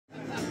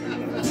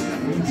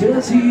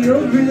dirty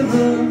old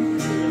river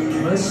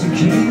must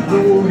keep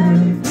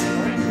going,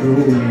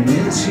 going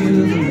into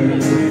the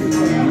night.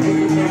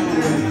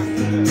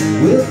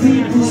 With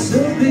people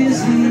so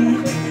busy,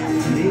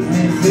 make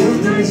me feel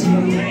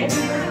dizzy,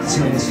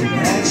 turns to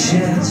that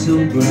shine so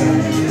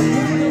bright.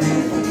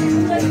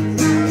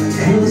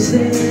 'Cause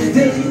they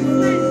do,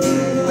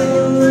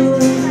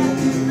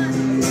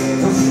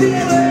 I'm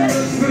feeling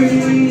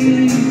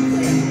free.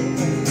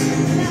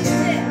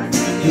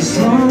 As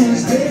long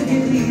as they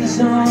gaze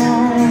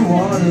on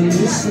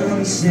Waterloo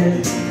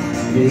Sunset,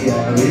 they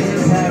are in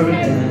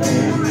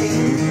paradise.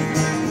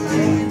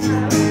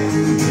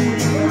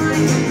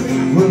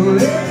 Well,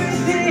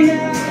 everything I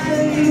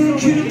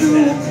could do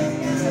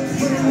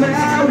from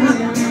my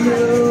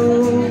window,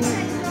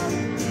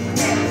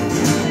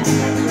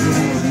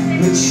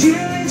 but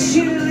chilly,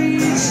 chilly,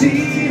 it's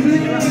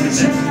evening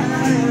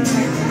time.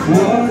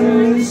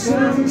 Waterloo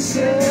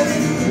Sunset,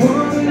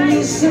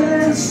 Waterloo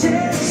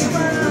Sunset's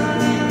mine.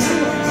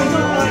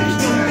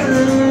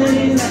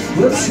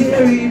 Well,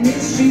 Terry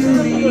meets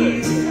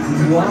Julie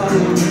in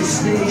Waterloo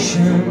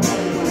Station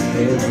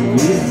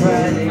every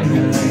Friday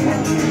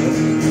night.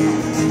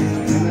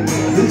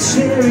 But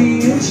Terry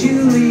and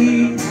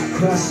Julie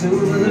cross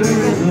over the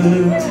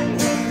river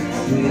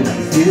when I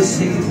feel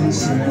safe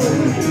inside.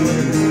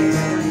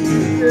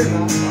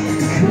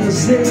 'Cause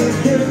they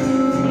feel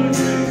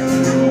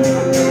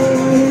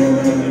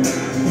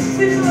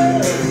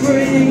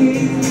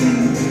free.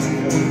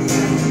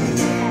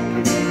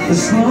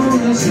 As long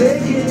as they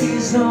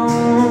gaze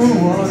on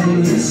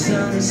Waterloo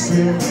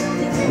Sunset,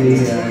 they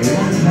are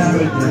in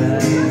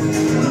paradise.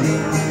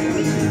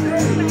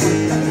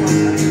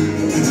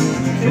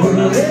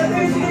 Well,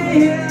 every day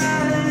I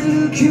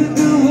look at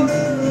the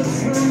world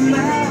from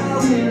my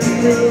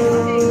window,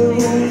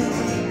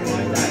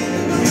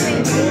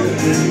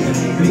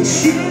 but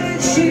chilly,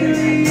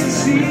 chilly,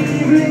 it's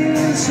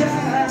evening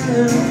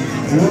time.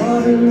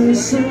 Waterloo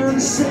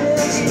Sunset,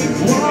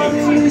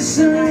 Waterloo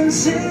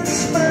Sunset's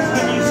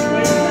mine.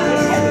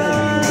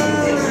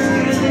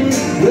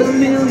 Well,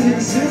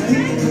 millions of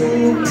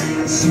people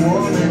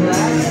swarming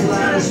like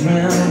flies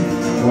round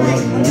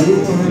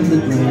Waterloo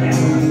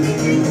underground.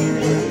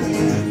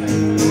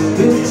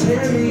 Bill,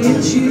 Terry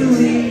and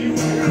Julie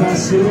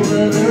cross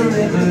over the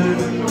river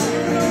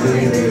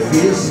where they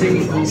feel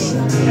safe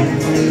inside.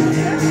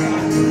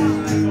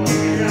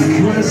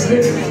 Because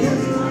they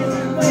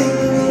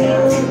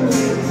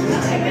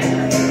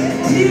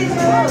need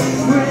more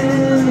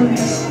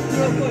friends.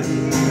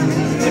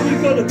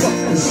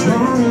 As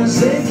long as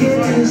they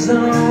gaze on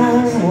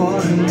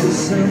Waterloo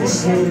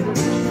Sunset,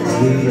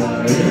 we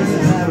are in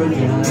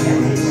paradise.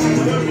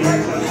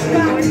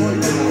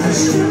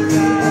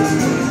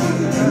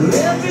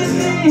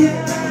 Everything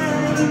I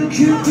could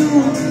do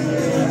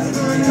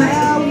from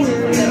my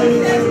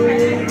window,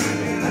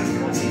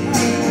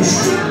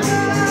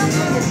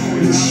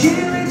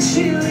 chilly,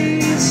 chilly,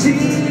 it's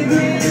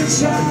evening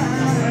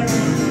time.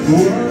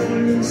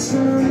 Waterloo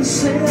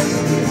Sunset,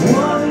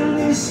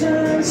 Waterloo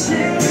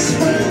Sunset's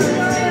mine.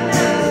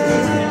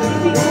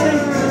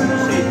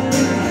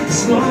 As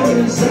long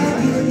as I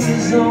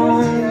gaze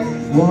on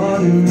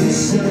Waterloo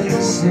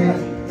Sunset,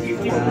 I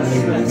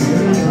am in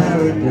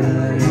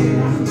paradise.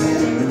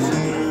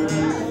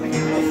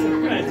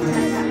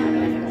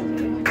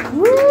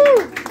 Woo!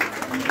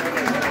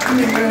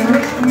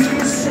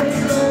 You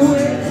sail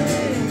away.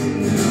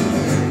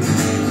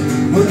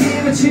 We'll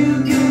give it 2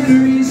 good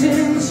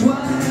reasons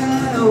why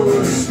I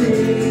will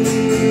stay.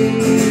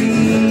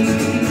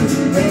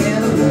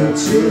 And love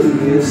too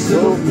is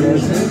so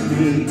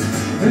pleasantly.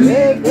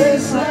 Live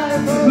this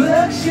life of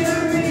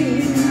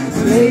luxury,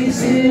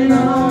 blazing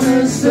on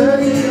a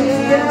sunny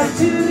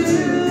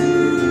afternoon.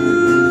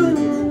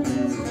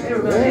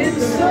 Everybody in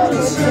the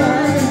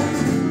summertime,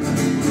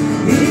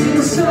 in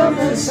the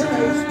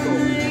summertime,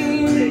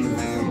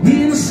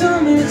 in the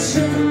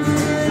summertime.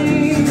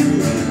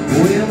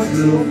 Well, my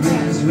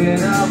girlfriend's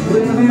went off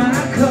with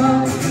my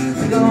car,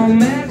 gone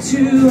back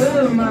to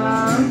her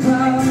mom and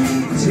pop,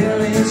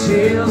 telling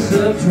tales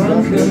of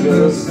drunken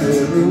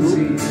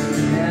celebrity.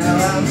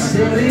 Now I'm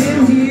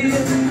sitting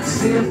here,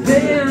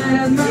 sipping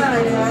at my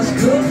ice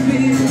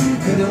coffee,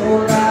 and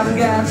all I've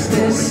got's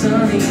this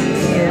sunny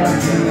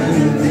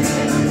afternoon.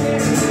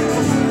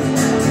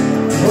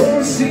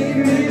 Oh,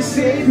 save me,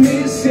 save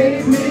me,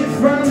 save me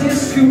from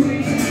this squeeze.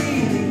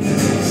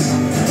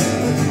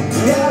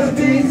 Got a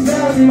big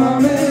fat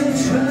mama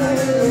trying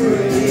to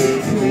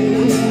break me,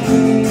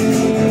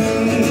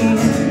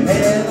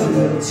 and the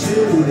love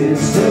too is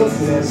so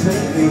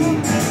pleasantly.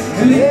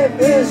 Live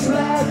this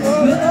life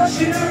of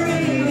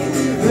luxury,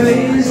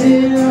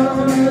 blazing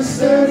on a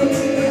sunny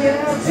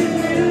afternoon.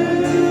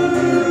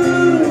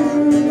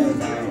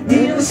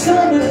 In the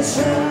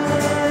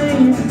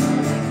summertime,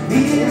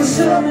 in the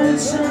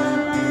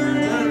summertime,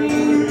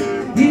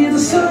 in the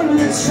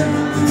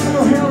summertime.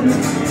 Oh, help me,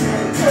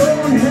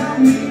 oh, help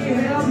me,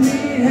 help me,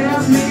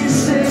 help me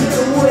sail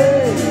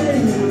away.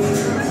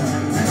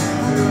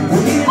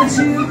 We'll give it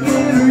 2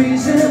 good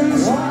reasons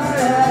why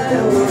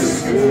I will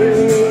stay.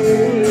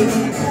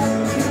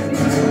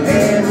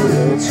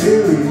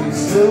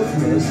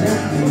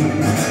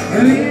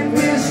 Live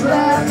this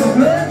life of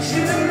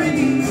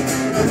luxury,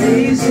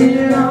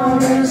 gazing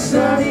on a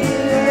sunny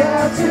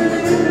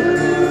afternoon.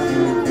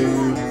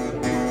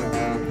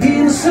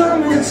 In the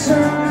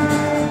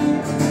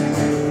summertime,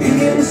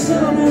 in the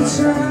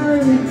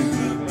summertime,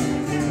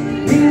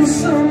 in the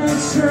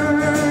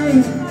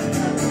summertime.